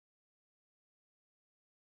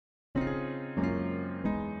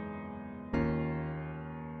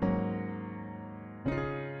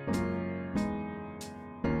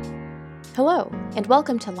Hello, and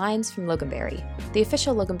welcome to Lines from Loganberry, the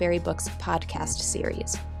official Loganberry Books podcast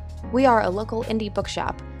series. We are a local indie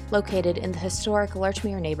bookshop located in the historic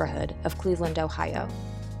Larchmere neighborhood of Cleveland, Ohio.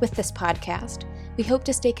 With this podcast, we hope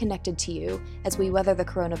to stay connected to you as we weather the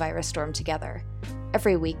coronavirus storm together.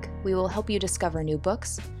 Every week, we will help you discover new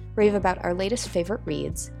books, rave about our latest favorite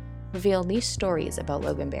reads, reveal niche stories about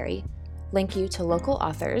Loganberry, link you to local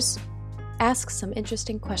authors, ask some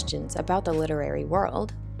interesting questions about the literary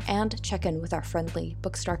world, and check in with our friendly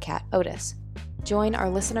bookstore cat, Otis. Join our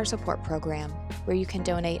listener support program, where you can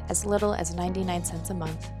donate as little as 99 cents a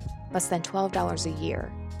month, less than $12 a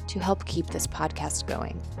year, to help keep this podcast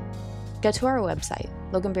going. Go to our website,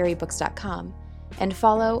 loganberrybooks.com, and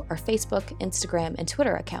follow our Facebook, Instagram, and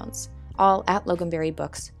Twitter accounts, all at Loganberry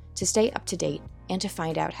Books, to stay up to date and to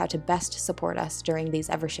find out how to best support us during these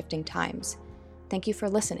ever-shifting times. Thank you for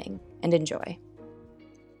listening, and enjoy.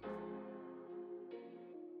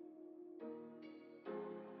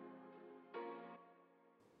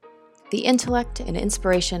 The Intellect and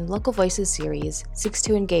Inspiration Local Voices series seeks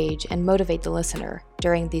to engage and motivate the listener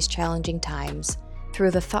during these challenging times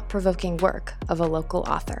through the thought-provoking work of a local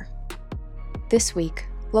author. This week,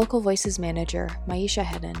 Local Voices manager Maisha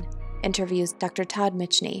Hedden interviews Dr. Todd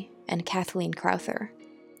Michny and Kathleen Crowther,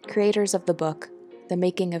 creators of the book The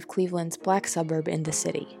Making of Cleveland's Black Suburb in the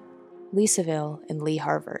City, Leesville and Lee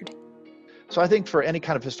Harvard. So I think for any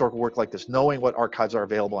kind of historical work like this, knowing what archives are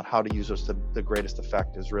available and how to use those to the greatest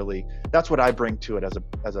effect is really, that's what I bring to it as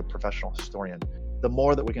a professional historian. The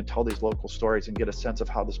more that we can tell these local stories and get a sense of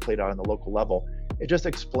how this played out on the local level, it just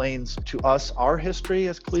explains to us our history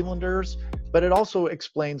as Clevelanders, but it also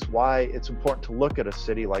explains why it's important to look at a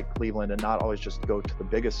city like Cleveland and not always just go to the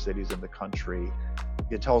biggest cities in the country.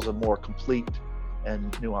 It tells a more complete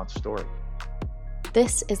and nuanced story.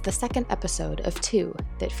 This is the second episode of 2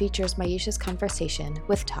 that features Maisha's conversation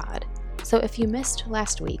with Todd. So if you missed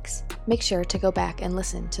last week's, make sure to go back and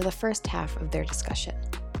listen to the first half of their discussion.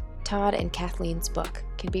 Todd and Kathleen's book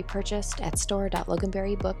can be purchased at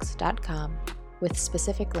store.loganberrybooks.com with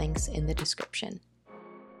specific links in the description.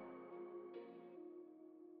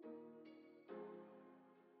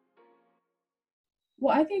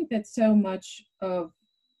 Well, I think that so much of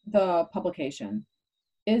the publication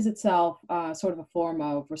is itself sort of a form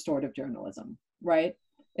of restorative journalism, right?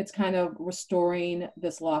 It's kind of restoring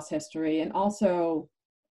this lost history, and also,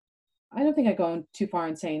 I don't think I go too far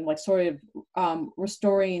in saying like sort of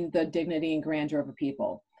restoring the dignity and grandeur of a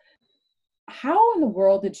people. How in the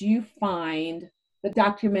world did you find the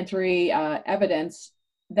documentary evidence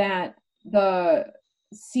that the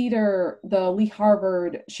Lee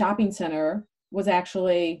Harvard shopping center was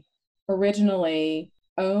actually originally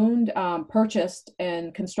owned, purchased,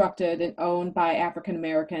 and constructed and owned by African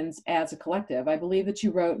Americans as a collective? I believe that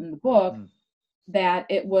you wrote in the book that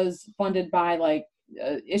it was funded by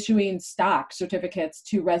issuing stock certificates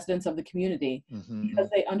to residents of the community because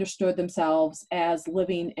they understood themselves as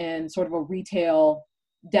living in sort of a retail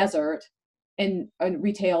desert and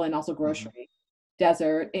retail and also grocery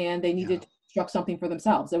desert, and they needed to construct something for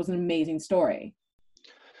themselves. It was an amazing story.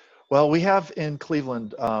 Well, we have in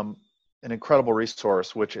Cleveland an incredible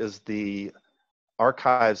resource, which is the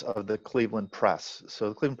archives of the Cleveland Press. So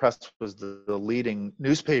the Cleveland Press was the leading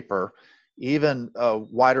newspaper, even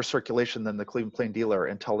wider circulation than the Cleveland Plain Dealer,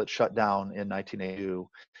 until it shut down in 1982.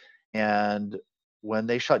 And when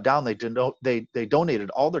they shut down, they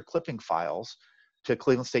donated all their clipping files to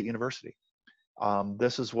Cleveland State University.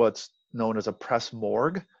 This is what's known as a press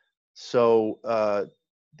morgue. So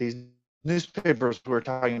these newspapers we were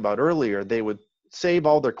talking about earlier, they would save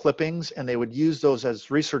all their clippings and they would use those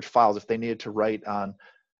as research files if they needed to write on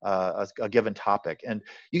a given topic. And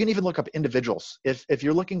you can even look up individuals. If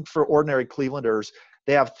you're looking for ordinary Clevelanders,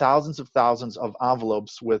 they have thousands of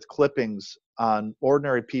envelopes with clippings on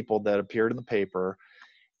ordinary people that appeared in the paper.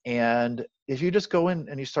 And if you just go in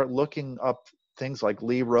and you start looking up things like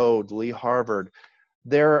Lee Road, Lee Harvard,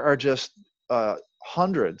 there are just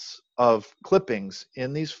hundreds of clippings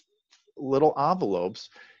in these little envelopes,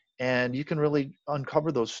 and you can really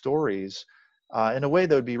uncover those stories in a way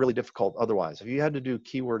that would be really difficult otherwise. If you had to do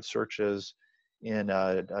keyword searches in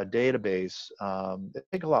a database, it'd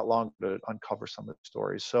take a lot longer to uncover some of the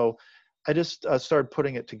stories. So I just started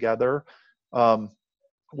putting it together.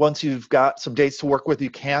 Once you've got some dates to work with,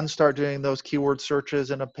 you can start doing those keyword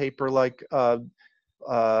searches in a paper like the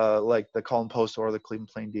Cullen Post or the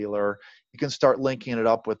Cleveland Plain Dealer. You can start linking it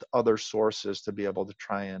up with other sources to be able to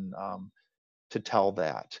try and to tell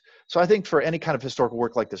that. So I think for any kind of historical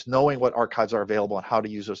work like this, knowing what archives are available and how to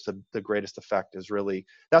use those to the greatest effect is really,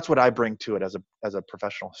 that's what I bring to it as a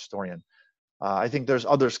professional historian. I think there's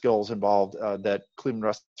other skills involved that Cleveland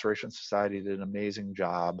Restoration Society did an amazing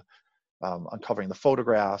job uncovering the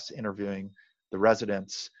photographs, interviewing the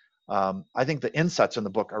residents. I think the insets in the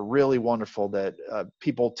book are really wonderful, that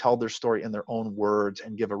people tell their story in their own words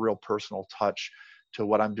and give a real personal touch to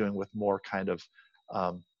what I'm doing with more kind of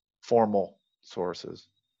formal sources.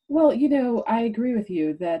 Well, you know, I agree with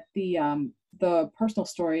you that the personal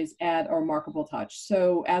stories add a remarkable touch.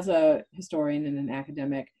 So, as a historian and an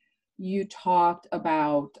academic, you talked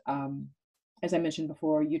about, as I mentioned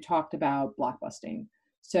before, you talked about blockbusting.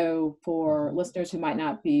 So, for listeners who might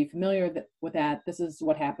not be familiar with that, this is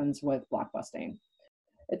what happens with blockbusting.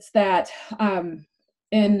 It's that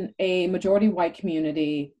in a majority white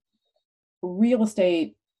community, real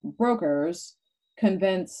estate brokers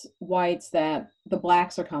convince whites that the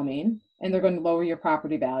blacks are coming and they're going to lower your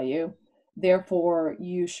property value. Therefore,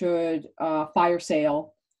 you should fire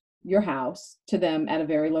sale your house to them at a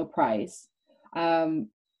very low price.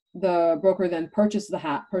 The broker then purchases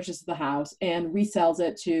the house and resells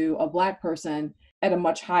it to a black person at a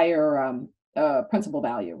much higher principal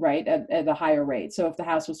value, right? At a higher rate. So if the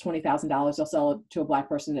house was $20,000, they'll sell it to a black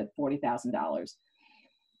person at $40,000.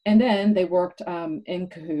 And then they worked in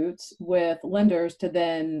cahoots with lenders to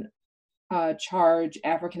then charge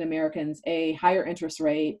African Americans a higher interest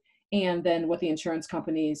rate, and then with the insurance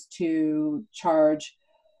companies to charge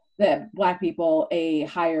the black people a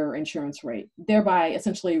higher insurance rate, thereby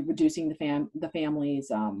essentially reducing the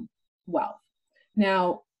family's wealth.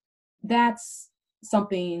 Now, that's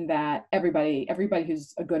something that everybody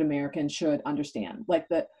who's a good American should understand.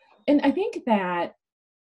 And I think that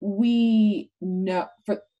we know,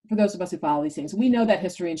 for those of us who follow these things, we know that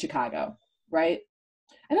history in Chicago, right?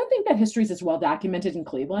 I don't think that history is as well documented in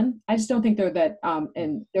Cleveland. I just don't think there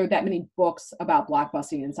are that many books about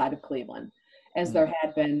blockbusting inside of Cleveland as there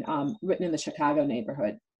had been written in the Chicago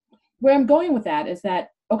neighborhood. Where I'm going with that is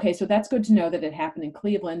that, okay, so that's good to know that it happened in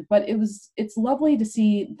Cleveland, but it's lovely to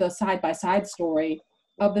see the side-by-side story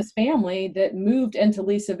of this family that moved into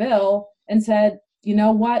Lisaville and said, you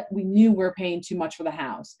know what, we knew we were paying too much for the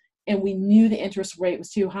house. And we knew the interest rate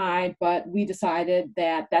was too high, but we decided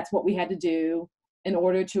that that's what we had to do in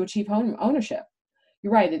order to achieve home ownership.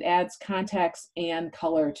 You're right, it adds context and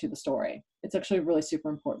color to the story. It's actually a really super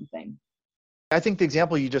important thing. I think the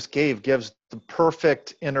example you just gave gives the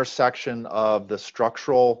perfect intersection of the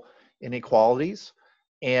structural inequalities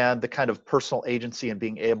and the kind of personal agency and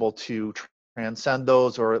being able to transcend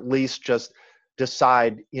those, or at least just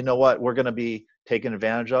decide, you know what, we're going to be taken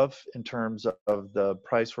advantage of in terms of the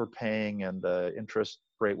price we're paying and the interest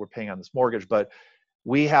rate we're paying on this mortgage, but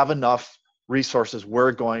we have enough resources,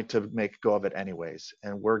 we're going to make go of it anyways,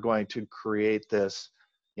 and we're going to create this,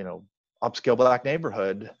 upscale black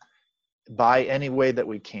neighborhood by any way that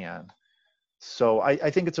we can. So I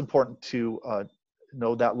think it's important to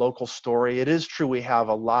know that local story. It is true we have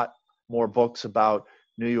a lot more books about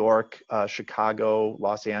New York, Chicago,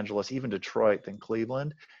 Los Angeles, even Detroit than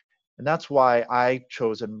Cleveland. And that's why I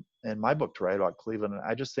chose in my book to write about Cleveland. And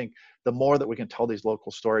I just think the more that we can tell these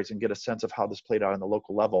local stories and get a sense of how this played out on the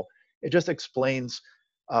local level, it just explains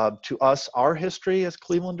to us our history as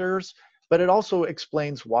Clevelanders, but it also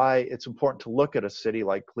explains why it's important to look at a city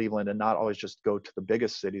like Cleveland and not always just go to the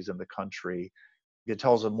biggest cities in the country. It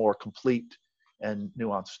tells a more complete and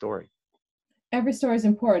nuanced story. Every story is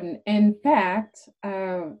important. In fact,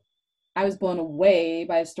 I was blown away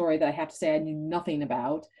by a story that I have to say I knew nothing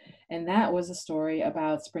about, and that was a story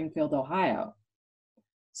about Springfield, Ohio.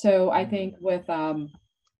 So I think with a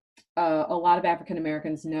lot of African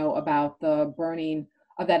Americans know about the burning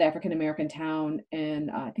of that African American town in,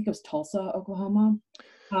 I think it was Tulsa, Oklahoma.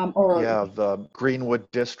 The Greenwood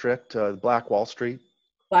District, Black Wall Street.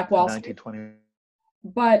 Black Wall Street. 1920.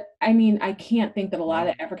 But I mean, I can't think that a lot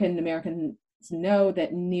of African Americans know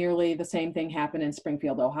that nearly the same thing happened in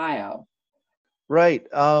Springfield, Ohio. Right.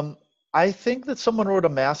 I think that someone wrote a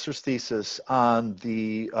master's thesis on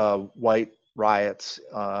the white riots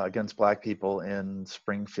against Black people in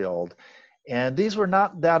Springfield. And these were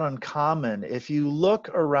not that uncommon. If you look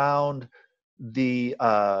around the,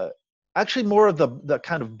 actually more of the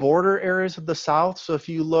kind of border areas of the South. So if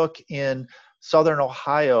you look in Southern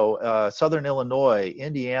Ohio, Southern Illinois,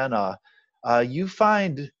 Indiana, you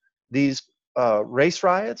find these race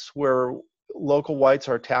riots where local whites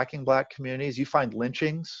are attacking Black communities. You find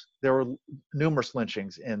lynchings. There were numerous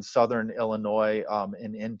lynchings in Southern Illinois,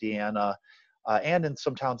 in Indiana, and in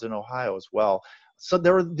some towns in Ohio as well. So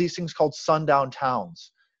there were these things called sundown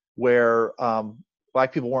towns where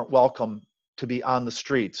Black people weren't welcome to be on the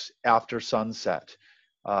streets after sunset.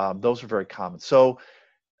 Those were very common. So,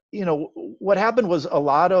 what happened was a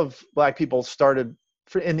lot of Black people started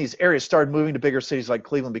in these areas started moving to bigger cities like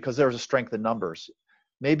Cleveland because there was a strength in numbers.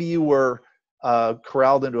 Maybe you were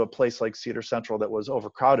corralled into a place like Cedar Central that was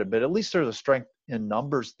overcrowded, but at least there's a strength in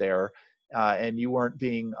numbers there, and you weren't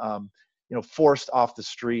being forced off the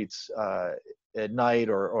streets at night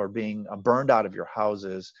or being burned out of your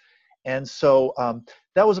houses. And so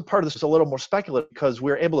that was a part of this a little more speculative because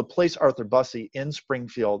we were able to place Arthur Bussey in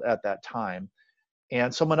Springfield at that time.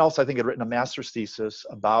 And someone else, I think, had written a master's thesis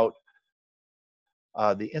about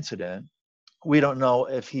the incident. We don't know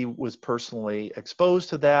if he was personally exposed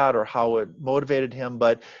to that or how it motivated him,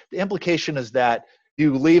 but the implication is that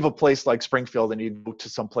you leave a place like Springfield and you go to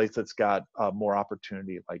some place that's got more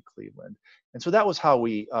opportunity like Cleveland. And so that was how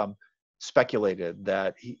we speculated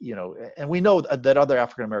that, and we know that other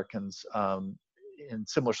African Americans in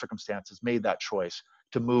similar circumstances made that choice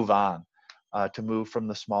to move on, to move from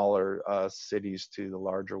the smaller cities to the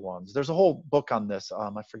larger ones. There's a whole book on this.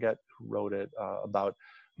 I forget who wrote it, about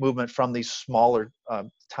movement from these smaller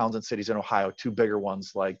towns and cities in Ohio to bigger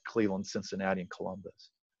ones like Cleveland, Cincinnati, and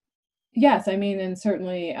Columbus. Yes, I mean, and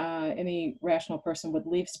certainly any rational person would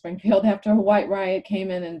leave Springfield after a white riot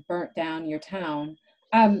came in and burnt down your town.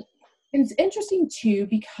 It's interesting too,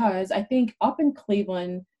 because I think up in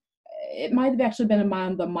Cleveland, it might have actually been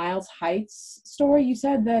around the Miles Heights story. You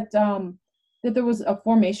said that that there was a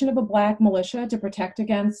formation of a black militia to protect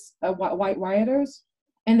against white rioters.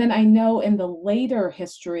 And then I know in the later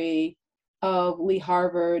history of Lee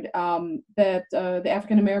Harvard that the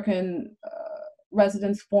African-American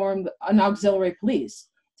residents formed an auxiliary police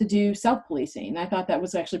to do self-policing. I thought that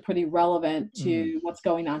was actually pretty relevant to what's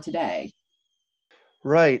going on today.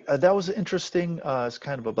 Right. That was interesting. It's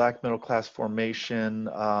kind of a black middle class formation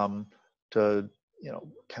to,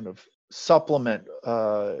 kind of supplement,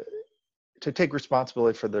 to take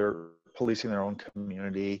responsibility for their policing their own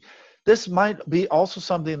community. This might be also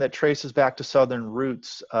something that traces back to Southern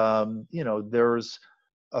roots. There's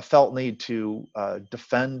a felt need to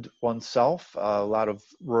defend oneself. A lot of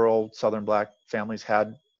rural Southern Black families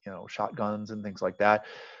had, shotguns and things like that.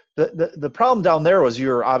 The problem down there was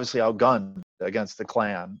you're obviously outgunned against the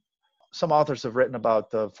Klan. Some authors have written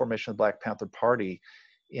about the formation of the Black Panther Party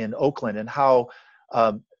in Oakland and how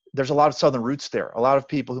there's a lot of Southern roots there. A lot of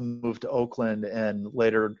people who moved to Oakland and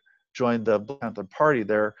later joined the Black Panther Party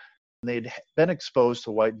there, they'd been exposed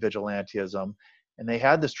to white vigilantism, and they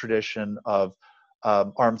had this tradition of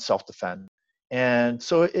armed self-defense. And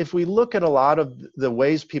so if we look at a lot of the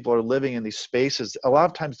ways people are living in these spaces, a lot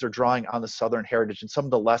of times they're drawing on the Southern heritage and some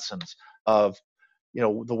of the lessons of,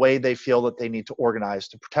 the way they feel that they need to organize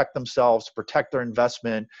to protect themselves, to protect their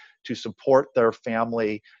investment, to support their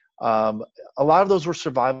family. A lot of those were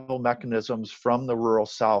survival mechanisms from the rural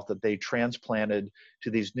South that they transplanted to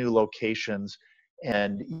these new locations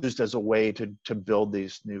and used as a way to build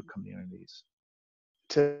these new communities.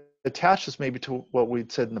 To attach this maybe to what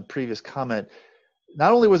we'd said in the previous comment,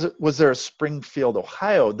 not only was there a Springfield,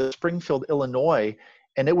 Ohio, there's Springfield, Illinois,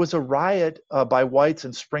 and it was a riot by whites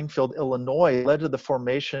in Springfield, Illinois, led to the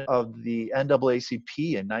formation of the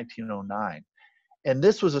NAACP in 1909. And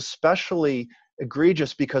this was especially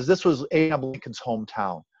egregious because this was Abraham Lincoln's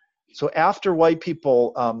hometown. So after white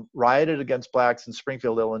people rioted against blacks in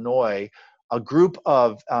Springfield, Illinois, a group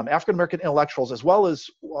of African-American intellectuals, as well as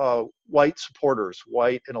white supporters,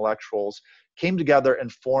 white intellectuals, came together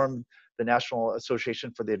and formed the National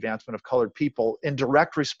Association for the Advancement of Colored People in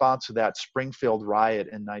direct response to that Springfield riot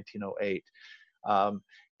in 1908.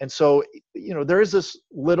 And so, there is this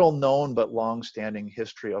little known but long-standing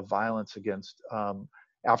history of violence against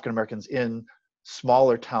African-Americans in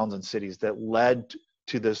smaller towns and cities that led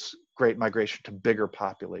to this great migration to bigger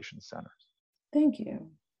population centers. Thank you.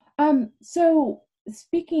 So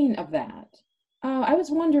speaking of that, I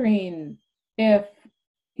was wondering if,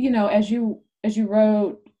 as you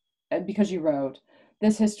wrote, because you wrote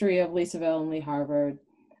this history of Leesville and Lee Harvard,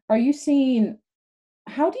 how do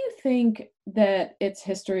you think that its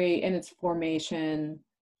history and its formation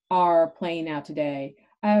are playing out today?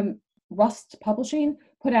 Rust Publishing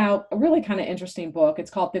put out a really kind of interesting book.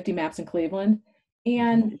 It's called 50 Maps in Cleveland.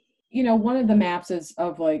 And, one of the maps is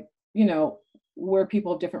of where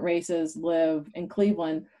people of different races live in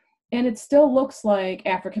Cleveland. And it still looks like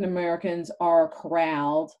African Americans are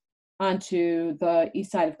corralled onto the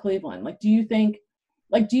east side of Cleveland. Do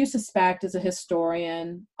you suspect as a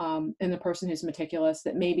historian and a person who's meticulous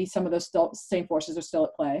that maybe some of those same forces are still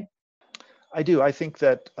at play? I do. I think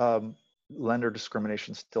that lender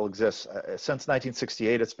discrimination still exists. Since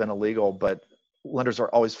 1968, it's been illegal, but lenders are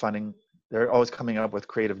always they're always coming up with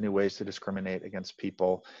creative new ways to discriminate against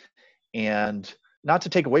people. And not to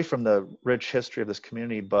take away from the rich history of this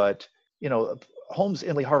community, but homes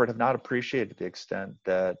in Lee Harvard have not appreciated to the extent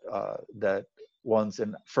that that ones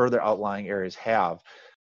in further outlying areas have.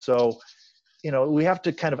 So, we have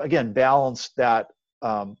to kind of, again, balance that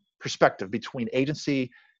perspective between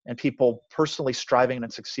agency and people personally striving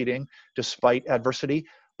and succeeding despite adversity,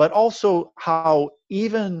 but also how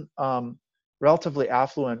even relatively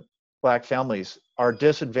affluent Black families are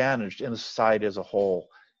disadvantaged in the society as a whole,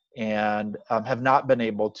 and have not been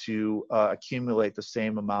able to accumulate the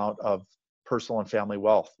same amount of personal and family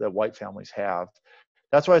wealth that white families have.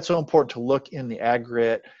 That's why it's so important to look in the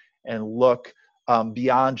aggregate and look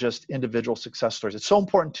beyond just individual success stories. It's so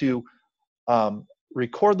important to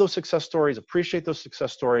record those success stories, appreciate those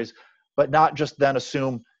success stories, but not just then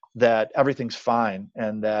assume that everything's fine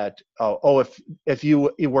and that, if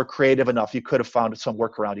you were creative enough, you could have found some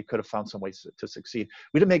workaround, you could have found some ways to succeed.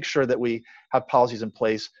 We need to make sure that we have policies in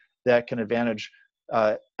place that can advantage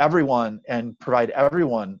everyone and provide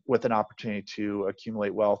everyone with an opportunity to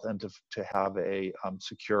accumulate wealth and to have a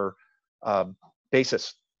secure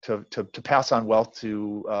basis to pass on wealth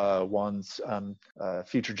to one's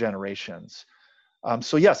future generations.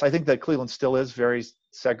 So yes, I think that Cleveland still is very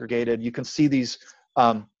segregated. You can see these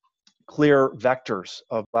clear vectors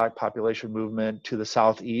of Black population movement to the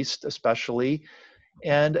southeast, especially.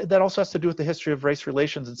 And that also has to do with the history of race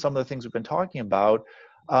relations and some of the things we've been talking about.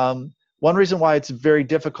 One reason why it's very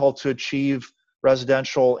difficult to achieve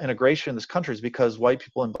residential integration in this country is because white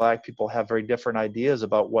people and Black people have very different ideas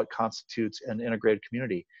about what constitutes an integrated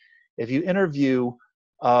community. If you interview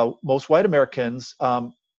most white Americans,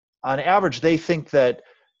 on average, they think that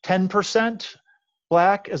 10%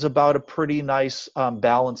 Black is about a pretty nice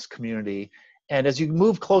balanced community. And as you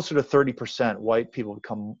move closer to 30%, white people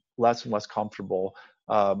become less and less comfortable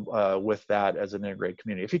with that as an integrated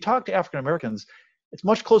community. If you talk to African Americans, it's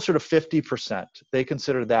much closer to 50%. They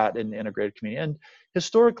consider that an integrated community. And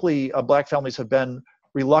historically, Black families have been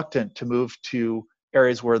reluctant to move to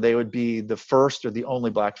areas where they would be the first or the only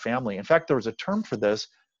Black family. In fact, there was a term for this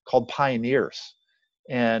called pioneers.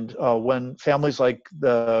 And when families like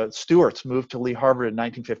the Stewarts moved to Lee Harvard in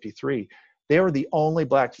 1953, they were the only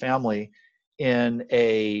Black family in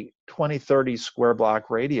a 20-30 square block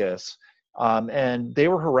radius. And they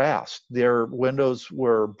were harassed. Their windows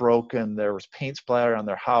were broken. There was paint splatter on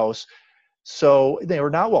their house. So they were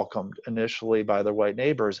not welcomed initially by their white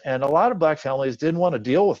neighbors. And a lot of Black families didn't want to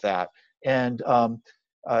deal with that and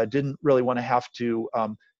didn't really want to have to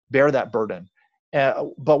bear that burden.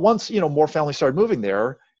 But once more families started moving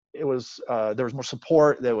there, there was more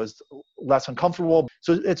support. There was less uncomfortable.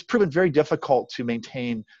 So it's proven very difficult to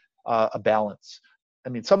maintain a balance. I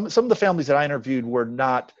mean, some of the families that I interviewed were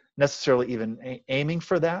not necessarily even aiming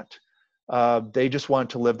for that. They just wanted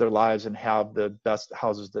to live their lives and have the best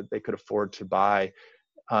houses that they could afford to buy.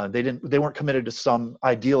 They weren't committed to some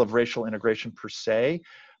ideal of racial integration per se.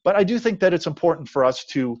 But I do think that it's important for us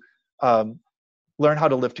to learn how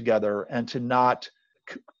to live together and to not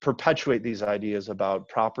perpetuate these ideas about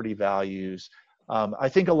property values. I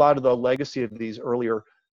think a lot of the legacy of these earlier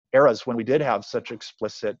eras, when we did have such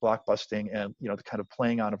explicit blockbusting and the kind of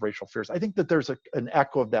playing on of racial fears, I think that there's an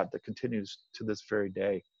echo of that continues to this very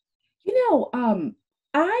day.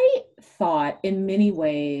 I thought in many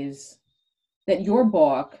ways that your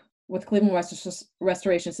book with Cleveland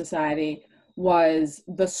Restoration Society was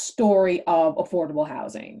the story of affordable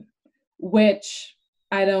housing, which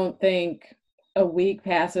I don't think a week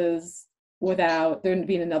passes without there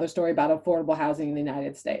being another story about affordable housing in the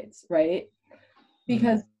United States, right?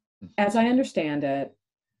 Because as I understand it,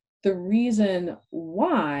 the reason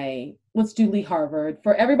why, let's do Lee Harvard.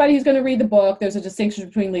 For everybody who's going to read the book, there's a distinction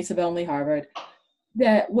between Lee Seville and Lee Harvard.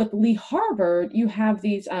 That with Lee Harvard, you have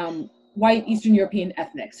these white Eastern European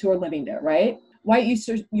ethnics who are living there, right? White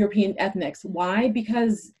Eastern European ethnics. Why?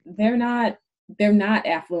 Because they're not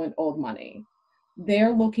affluent old money.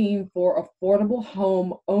 They're looking for affordable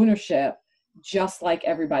home ownership just like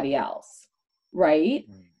everybody else, right?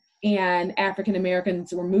 And African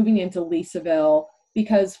Americans were moving into Lee Seville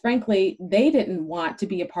because frankly, they didn't want to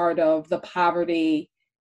be a part of the poverty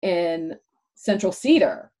in Central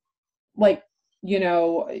Cedar. Like,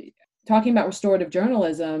 talking about restorative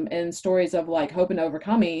journalism and stories of like hope and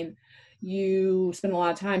overcoming, you spend a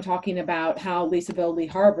lot of time talking about how Lee Seville, Lee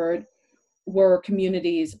Harvard were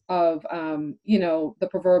communities of, the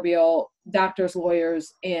proverbial doctors,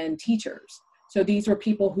 lawyers, and teachers. So these were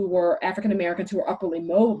people who were African Americans who were upwardly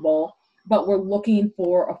mobile, but were looking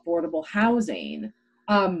for affordable housing.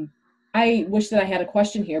 I wish that I had a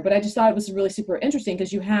question here, but I just thought it was really super interesting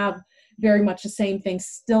because you have very much the same thing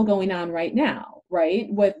still going on right now, right?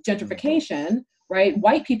 With gentrification, right?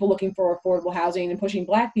 White people looking for affordable housing and pushing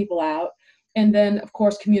Black people out. And then, of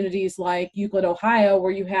course, communities like Euclid, Ohio,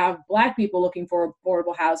 where you have Black people looking for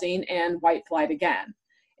affordable housing and white flight again.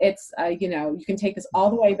 It's, you can take this all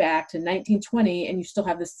the way back to 1920 and you still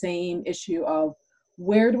have the same issue of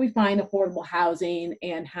where do we find affordable housing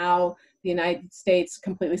and how the United States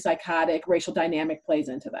completely psychotic racial dynamic plays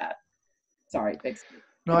into that. Sorry, big speech.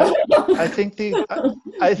 No, I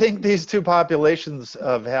think these two populations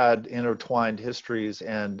have had intertwined histories,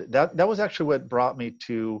 and that was actually what brought me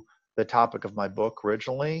to the topic of my book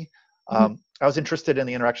originally. I was interested in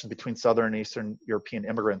the interactions between Southern and Eastern European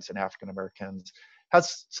immigrants and African Americans.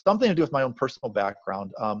 Has something to do with my own personal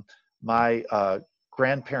background. My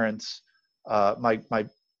grandparents, my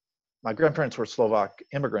grandparents were Slovak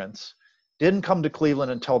immigrants. Didn't come to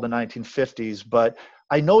Cleveland until the 1950s, but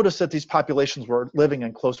I noticed that these populations were living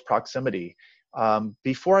in close proximity.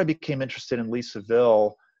 Before I became interested in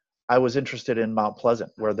Leesville, I was interested in Mount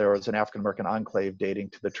Pleasant, where there was an African-American enclave dating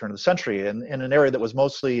to the turn of the century in an area that was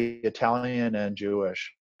mostly Italian and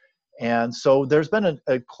Jewish. And so there's been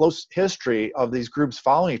a close history of these groups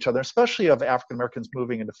following each other, especially of African-Americans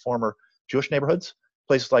moving into former Jewish neighborhoods,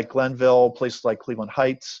 places like Glenville, places like Cleveland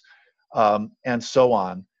Heights, and so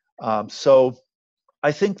on. So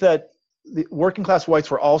I think that the working class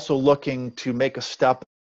whites were also looking to make a step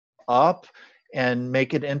up and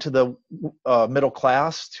make it into the middle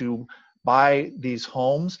class to buy these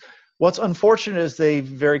homes. What's unfortunate is they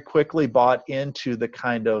very quickly bought into the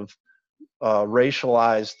kind of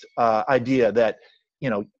racialized idea that,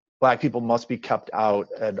 Black people must be kept out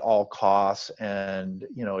at all costs. And,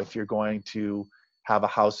 if you're going to have a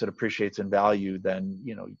house that appreciates in value, then,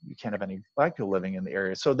 you can't have any Black people living in the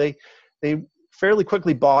area. So they fairly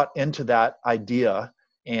quickly bought into that idea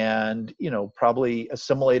and, probably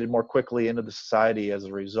assimilated more quickly into the society as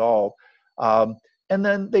a result. And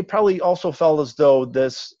then they probably also felt as though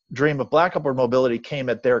this dream of Black upward mobility came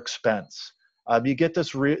at their expense. You get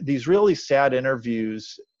these really sad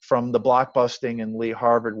interviews from the blockbusting in Lee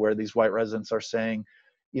Harvard, where these white residents are saying,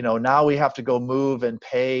 now we have to go move and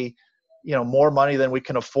pay, more money than we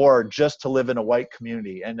can afford just to live in a white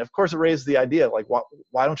community. And of course it raised the idea, like,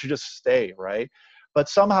 why don't you just stay, right? But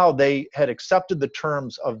somehow they had accepted the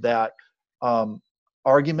terms of that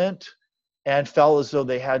argument and felt as though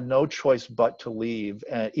they had no choice but to leave,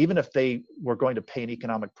 even if they were going to pay an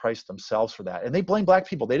economic price themselves for that. And they blamed Black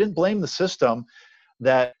people. They didn't blame the system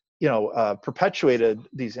that perpetuated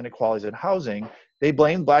these inequalities in housing. They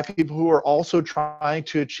blamed Black people who were also trying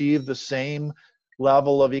to achieve the same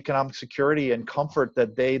level of economic security and comfort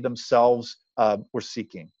that they themselves were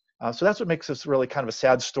seeking. So that's what makes this really kind of a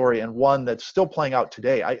sad story, and one that's still playing out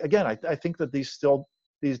today. I think that these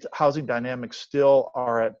housing dynamics still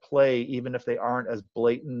are at play, even if they aren't as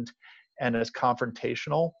blatant and as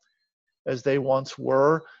confrontational as they once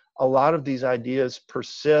were. A lot of these ideas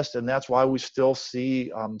persist, and that's why we still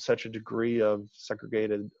see such a degree of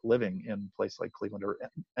segregated living in a place like Cleveland or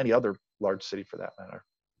any other large city for that matter.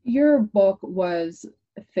 Your book was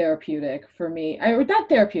therapeutic for me. Not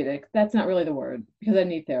therapeutic, that's not really the word, because I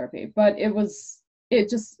need therapy, but it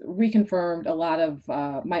just reconfirmed a lot of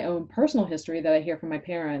my own personal history that I hear from my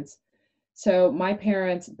parents. So my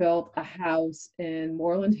parents built a house in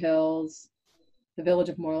Moreland Hills, the village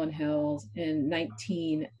of Moreland Hills, in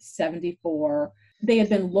 1974. They had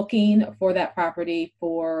been looking for that property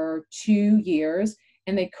for 2 years,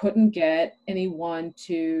 and they couldn't get anyone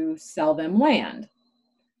to sell them land.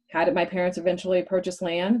 How did my parents eventually purchase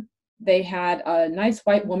land? They had a nice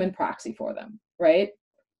white woman proxy for them, right?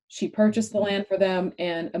 She purchased the land for them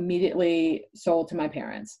and immediately sold to my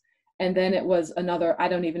parents. And then it was another, I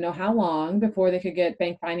don't even know how long before they could get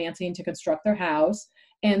bank financing to construct their house.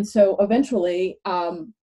 And so eventually,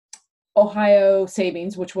 Ohio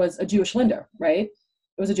Savings, which was a Jewish lender, right?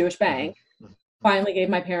 It was a Jewish bank, finally gave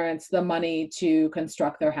my parents the money to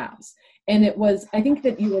construct their house. And it was, I think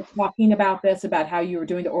that you were talking about this, about how you were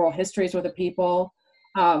doing the oral histories with the people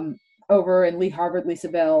over in Lee Harvard,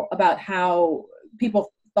 Leesville, about how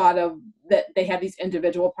people thought of that they had these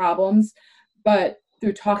individual problems, but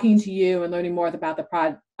through talking to you and learning more about the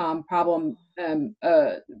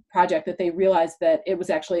project, that they realized that it was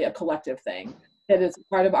actually a collective thing, that it's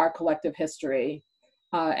part of our collective history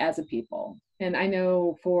as a people. And I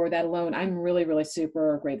know for that alone, I'm really, really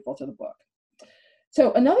super grateful to the book.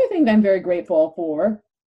 So another thing that I'm very grateful for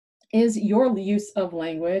is your use of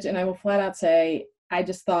language. And I will flat out say, I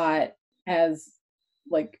just thought, as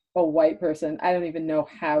like a white person, I don't even know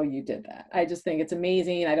how you did that. I just think it's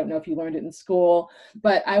amazing. I don't know if you learned it in school,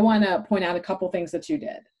 but I want to point out a couple things that you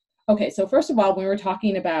did. Okay, so first of all, when we were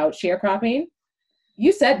talking about sharecropping,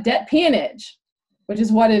 you said debt peonage, which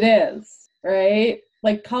is what it is, right?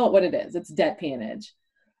 Like, call it what it is. It's debt peonage.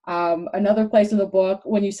 Another place in the book,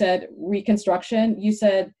 when you said Reconstruction, you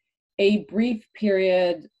said a brief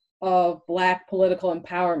period of Black political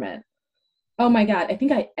empowerment. Oh my God, I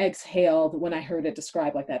think I exhaled when I heard it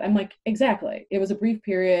described like that. I'm like, exactly. It was a brief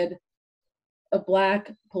period of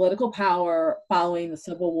Black political power following the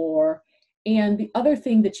Civil War. And the other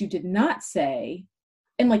thing that you did not say,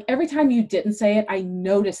 and like every time you didn't say it, I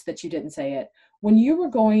noticed that you didn't say it. When you were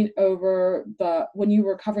when you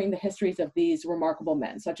were covering the histories of these remarkable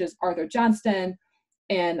men, such as Arthur Johnston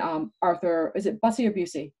and is it Bussey or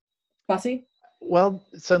Busey? Bussey? Well,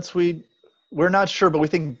 since we're not sure, but we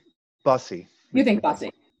think Bussey. You think Bussey.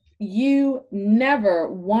 You never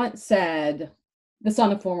once said the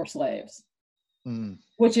son of former slaves,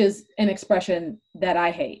 which is an expression that I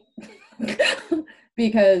hate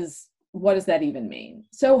because what does that even mean?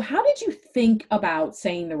 So how did you think about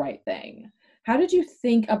saying the right thing? How did you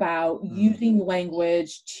think about using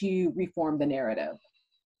language to reform the narrative?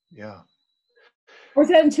 Yeah. Or is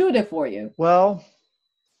that intuitive for you? Well,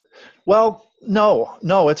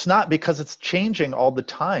 no, it's not, because it's changing all the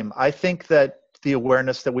time. I think that the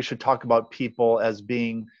awareness that we should talk about people as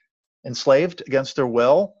being enslaved against their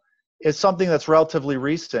will is something that's relatively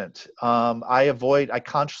recent. I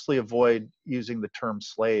consciously avoid using the term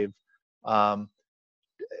slave.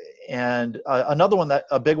 Another one,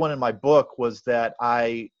 a big one in my book, was that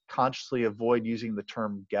I consciously avoid using the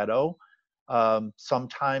term ghetto.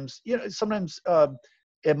 Sometimes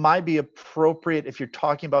it might be appropriate if you're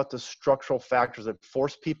talking about the structural factors that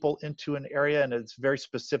force people into an area, and it's very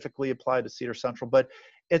specifically applied to Cedar Central. But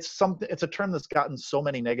it's a term that's gotten so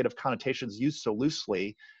many negative connotations, used so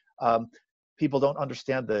loosely. People don't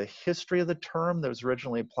understand the history of the term. That was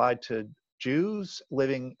originally applied to Jews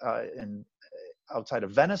living outside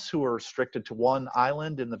of Venice who were restricted to one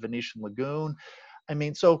island in the Venetian lagoon. I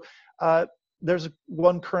mean, so there's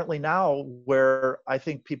one currently now where I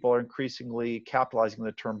think people are increasingly capitalizing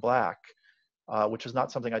the term Black, which is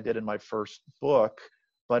not something I did in my first book,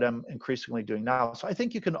 but I'm increasingly doing now. So I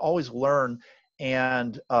think you can always learn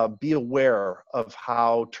and be aware of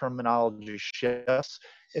how terminology shifts.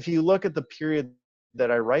 If you look at the period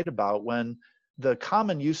that I write about, when the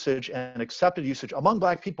common usage and accepted usage among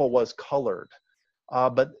Black people was colored,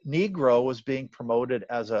 but Negro was being promoted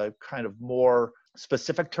as a kind of more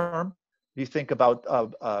specific term. You think about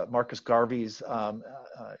Marcus Garvey's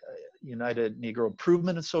United Negro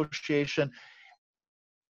Improvement Association.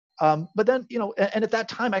 But then, and at that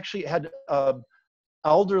time, I actually had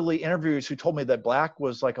elderly interviewers who told me that Black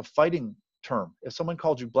was like a fighting term. If someone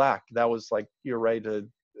called you Black, that was like you're ready to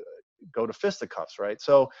go to fisticuffs, right?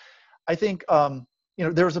 So I think,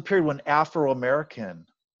 there was a period when Afro-American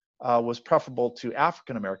was preferable to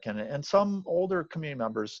African-American, and some older community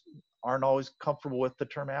members aren't always comfortable with the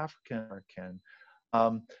term African-American.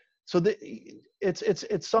 So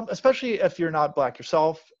it's some, especially if you're not Black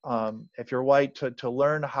yourself, if you're white, to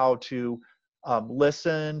learn how to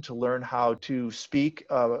listen, to learn how to speak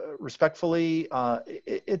respectfully.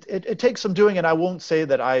 It takes some doing, and I won't say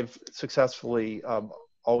that I've successfully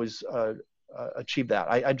always achieved that.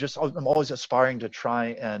 I'm always aspiring to try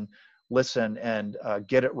and listen and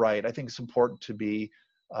get it right. I think it's important to be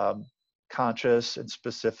conscious and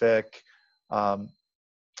specific. I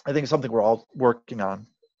think it's something we're all working on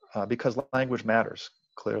because language matters,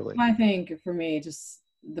 clearly. I think for me, just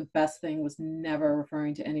the best thing was never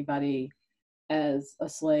referring to anybody as a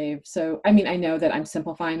slave. So, I mean, I know that I'm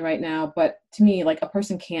simplifying right now, but to me, like, a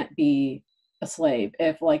person can't be a slave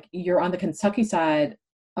if, like, you're on the Kentucky side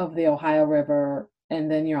of the Ohio River and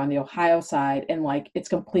then you're on the Ohio side and, like, it's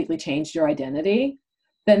completely changed your identity,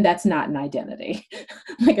 then that's not an identity.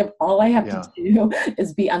 Like, if all I have to do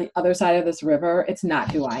is be on the other side of this river, it's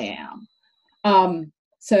not who I am.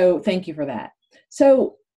 So thank you for that.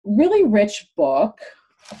 So really rich book,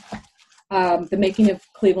 The Making of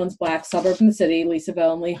Cleveland's Black Suburb from the City, Lisa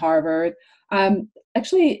Bell and Lee Harvard.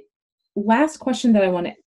 Actually, last question that I want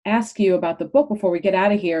to ask you about the book before we get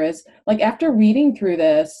out of here is, like, after reading through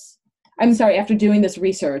this, after doing this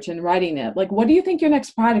research and writing it, like, what do you think your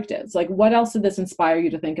next project is? Like, what else did this inspire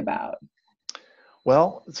you to think about?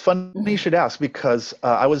 Well, it's funny you should ask, because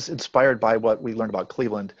I was inspired by what we learned about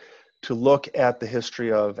Cleveland to look at the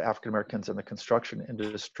history of African Americans in the construction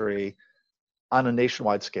industry on a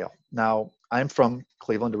nationwide scale. Now, I'm from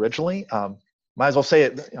Cleveland originally. Might as well say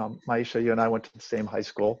it, Maisha, you and I went to the same high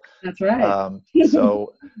school. That's right.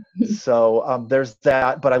 So there's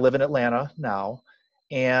that, but I live in Atlanta now.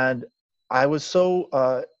 And I was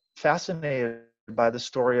so fascinated by the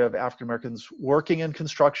story of African Americans working in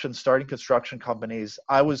construction, starting construction companies.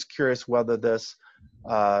 I was curious whether this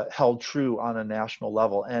held true on a national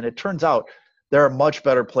level. And it turns out there are much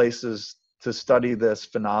better places to study this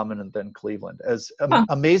phenomenon than Cleveland. As Huh.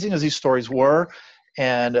 amazing as these stories were,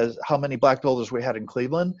 and as how many Black builders we had in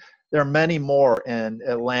Cleveland, there are many more in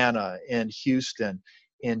Atlanta, in Houston,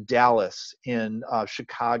 in Dallas, in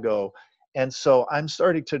Chicago. And so I'm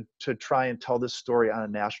starting to try and tell this story on a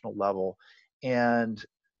national level. And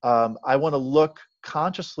I want to look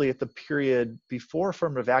consciously at the period before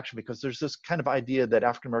affirmative action, because there's this kind of idea that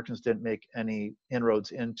African Americans didn't make any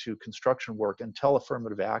inroads into construction work until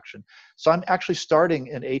affirmative action. So I'm actually starting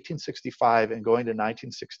in 1865 and going to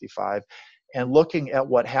 1965 and looking at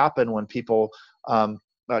what happened when people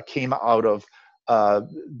came out of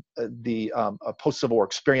the post-Civil War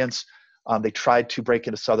experience. They tried to break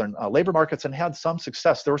into Southern labor markets and had some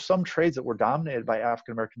success. There were some trades that were dominated by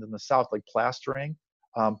African Americans in the South, like plastering.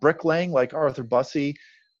 Bricklaying, like Arthur Bussey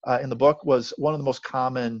in the book, was one of the most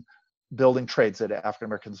common building trades that African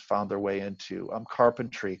Americans found their way into.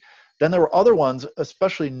 Carpentry. Then there were other ones,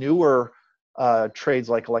 especially newer trades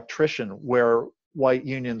like electrician, where white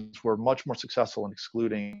unions were much more successful in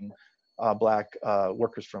excluding Black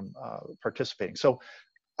workers from participating. So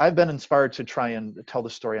I've been inspired to try and tell the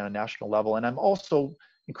story on a national level. And I'm also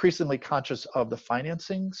increasingly conscious of the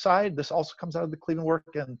financing side. This also comes out of the Cleveland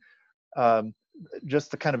work, and just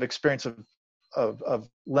the kind of experience of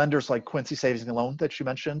lenders like Quincy Savings and Loan that you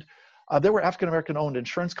mentioned. There were African-American owned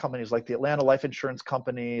insurance companies like the Atlanta Life Insurance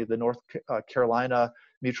Company, the North Carolina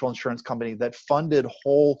Mutual Insurance Company, that funded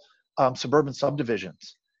whole suburban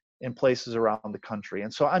subdivisions in places around the country.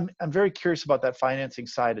 And so I'm very curious about that financing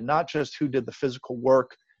side, and not just who did the physical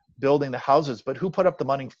work building the houses, but who put up the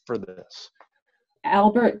money for this.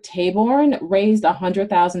 Albert Taborn raised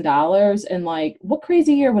 $100,000 in, like, what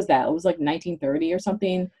crazy year was that? It was like 1930 or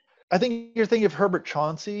something. I think you're thinking of Herbert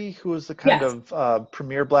Chauncey, who was the kind Yes. of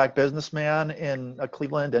premier Black businessman in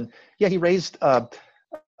Cleveland. And yeah, he raised a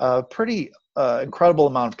pretty incredible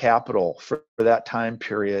amount of capital for that time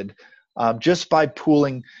period, just by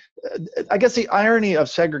pooling. I guess the irony of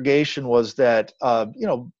segregation was that,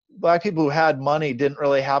 Black people who had money didn't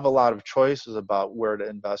really have a lot of choices about where to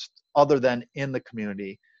invest other than in the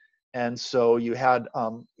community. And so you had,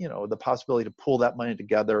 the possibility to pool that money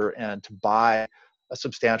together and to buy a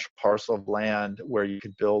substantial parcel of land where you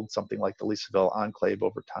could build something like the Leesville Enclave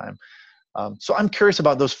over time. So I'm curious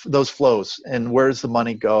about those flows, and where does the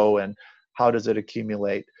money go and how does it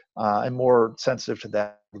accumulate? I'm more sensitive to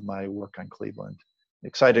that with my work on Cleveland.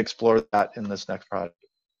 Excited to explore that in this next project.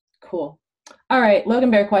 Cool. All right,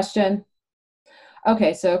 Loganberry question.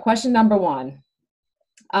 Okay, so question number one.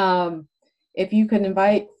 If you could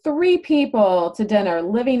invite 3 people to dinner,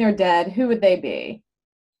 living or dead, who would they be?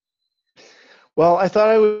 Well, I thought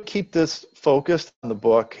I would keep this focused on the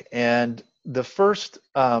book, and the first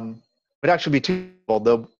would actually be 2 people,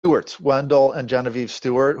 the Stewarts, Wendell and Genevieve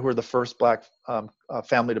Stewart, who were the first Black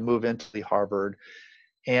family to move into Lee Harvard.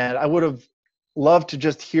 And I would have loved to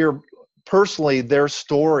just hear personally their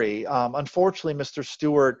story. Unfortunately, Mr.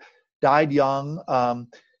 Stewart died young,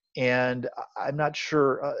 and I'm not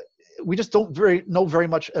sure, we just don't know very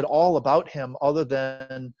much at all about him, other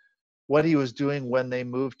than what he was doing when they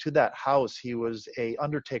moved to that house. He was a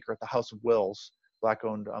undertaker at the House of Wills,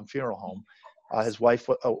 Black-owned funeral home. His wife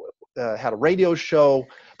had a radio show,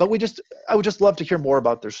 but I would just love to hear more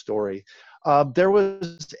about their story. There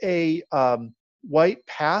was a white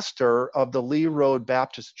pastor of the Lee Road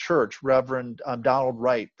Baptist Church, Reverend Donald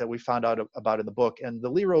Wright, that we found out about in the book. And the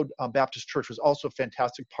Lee Road Baptist Church was also a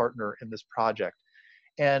fantastic partner in this project.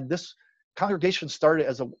 And this congregation started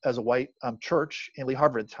as a white church in Lee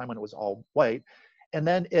Harvard at the time when it was all white. And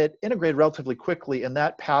then it integrated relatively quickly. And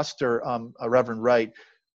that pastor, Reverend Wright,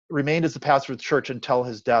 remained as the pastor of the church until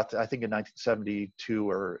his death, I think in 1972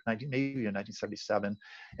 or maybe in 1977.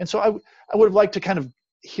 And so I would have liked to kind of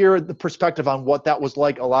hear the perspective on what that was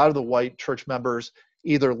like. A lot of the white church members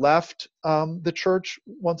either left the church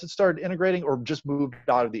once it started integrating, or just moved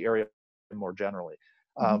out of the area more generally.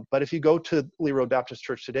 But if you go to Lee Road Baptist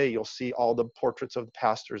Church today, you'll see all the portraits of the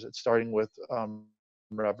pastors. It's starting with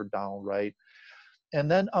Reverend Donald Wright.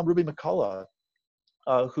 And then Ruby McCullough,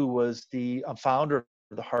 who was the founder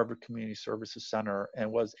of the Harvard Community Services Center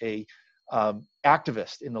and was a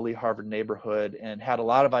activist in the Lee Harvard neighborhood, and had a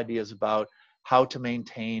lot of ideas about how to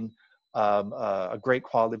maintain a great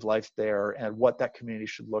quality of life there and what that community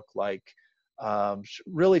should look like.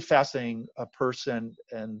 Really fascinating person,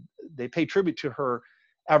 and they pay tribute to her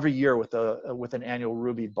every year with an annual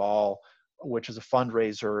Ruby Ball, which is a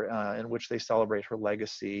fundraiser in which they celebrate her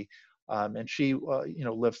legacy. And she,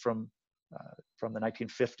 lived from the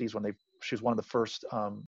 1950s when she was one of the first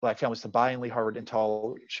Black families to buy in Lee Harvard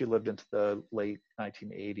until she lived into the late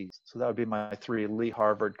 1980s. So that would be my 3 Lee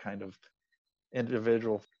Harvard kind of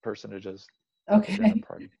individual personages. Okay. In the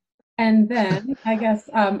party. And then I guess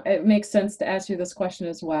it makes sense to ask you this question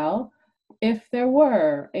as well. If there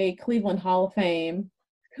were a Cleveland Hall of Fame,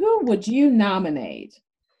 who would you nominate?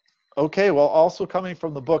 Okay, well, also coming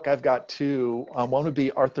from the book, I've got two. One would be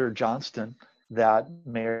Arthur Johnston, that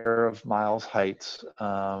mayor of Miles Heights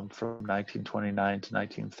from 1929 to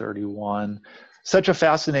 1931. Such a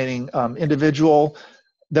fascinating individual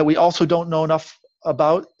that we also don't know enough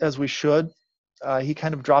about as we should. He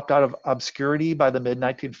kind of dropped out of obscurity by the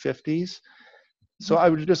mid-1950s. So I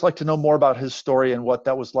would just like to know more about his story and what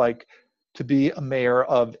that was like to be a mayor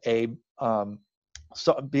of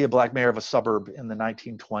be a black mayor of a suburb in the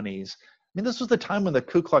 1920s. I mean, this was the time when the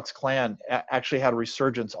Ku Klux Klan actually had a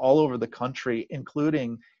resurgence all over the country,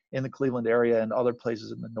 including in the Cleveland area and other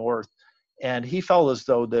places in the North. And he felt as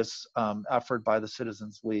though this effort by the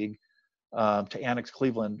Citizens League to annex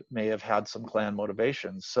Cleveland may have had some Klan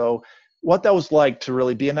motivations. So what that was like to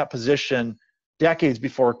really be in that position decades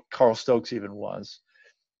before Carl Stokes even was.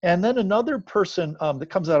 And then another person that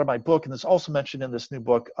comes out of my book, and is also mentioned in this new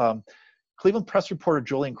book, Cleveland Press reporter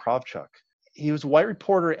Julian Kravchuk. He was a white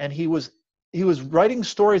reporter, and he was writing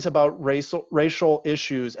stories about racial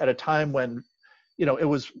issues at a time when, it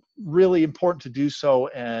was really important to do so,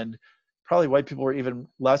 and probably white people were even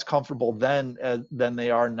less comfortable then than they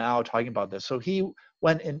are now talking about this. So he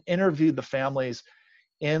went and interviewed the families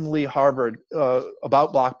in Lee Harbor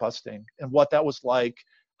about blockbusting and what that was like,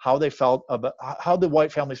 how they felt about, how the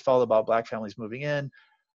white families felt about black families moving in,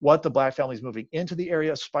 what the black families moving into the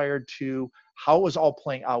area aspired to, how it was all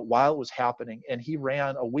playing out while it was happening. And he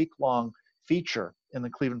ran a week-long feature in the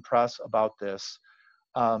Cleveland Press about this.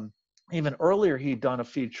 Even earlier, he'd done a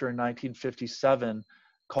feature in 1957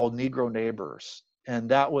 called Negro Neighbors. And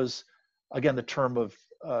that was, again, the term of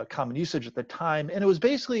common usage at the time. And it was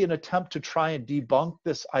basically an attempt to try and debunk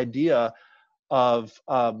this idea of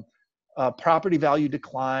property value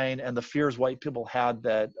decline and the fears white people had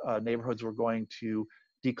that neighborhoods were going to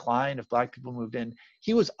decline if black people moved in.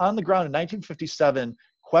 He was on the ground in 1957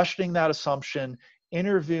 questioning that assumption,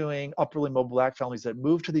 interviewing upwardly mobile black families that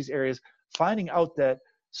moved to these areas, finding out that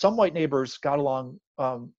some white neighbors got along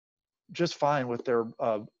just fine with their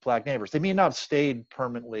black neighbors. They may not have stayed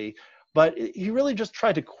permanently, but he really just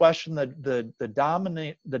tried to question the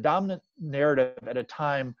dominant narrative at a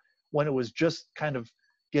time when it was just kind of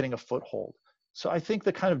getting a foothold. So I think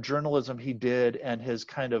the kind of journalism he did and his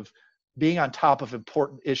kind of being on top of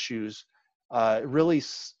important issues really,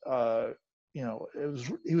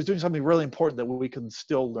 he was doing something really important that we can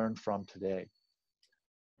still learn from today.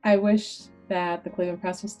 I wish that the Cleveland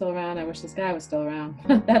Press was still around. I wish this guy was still around.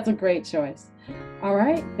 That's a great choice. All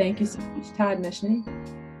right. Thank you so much, Todd Mischney.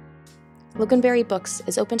 Loganberry Books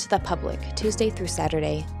is open to the public Tuesday through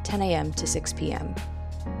Saturday, 10 a.m. to 6 p.m.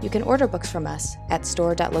 You can order books from us at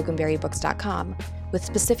store.loganberrybooks.com with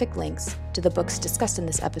specific links to the books discussed in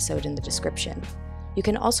this episode in the description. You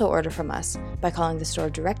can also order from us by calling the store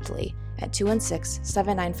directly at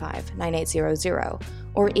 216-795-9800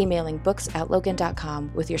 or emailing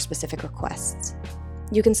books@logan.com with your specific requests.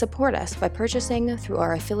 You can support us by purchasing through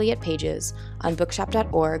our affiliate pages on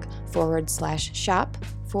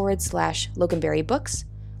bookshop.org/shop/Loganberry Books,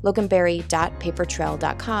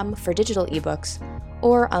 loganberry.papertrail.com for digital ebooks,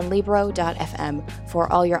 or on libro.fm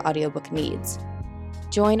for all your audiobook needs.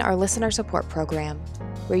 Join our listener support program,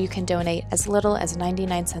 where you can donate as little as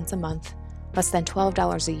 99 cents a month, less than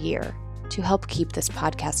 $12 a year, to help keep this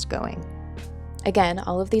podcast going. Again,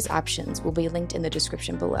 all of these options will be linked in the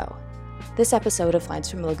description below. This episode of Lines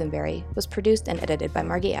from Loganberry was produced and edited by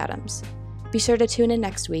Margie Adams. Be sure to tune in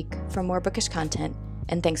next week for more bookish content,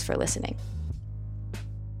 and thanks for listening.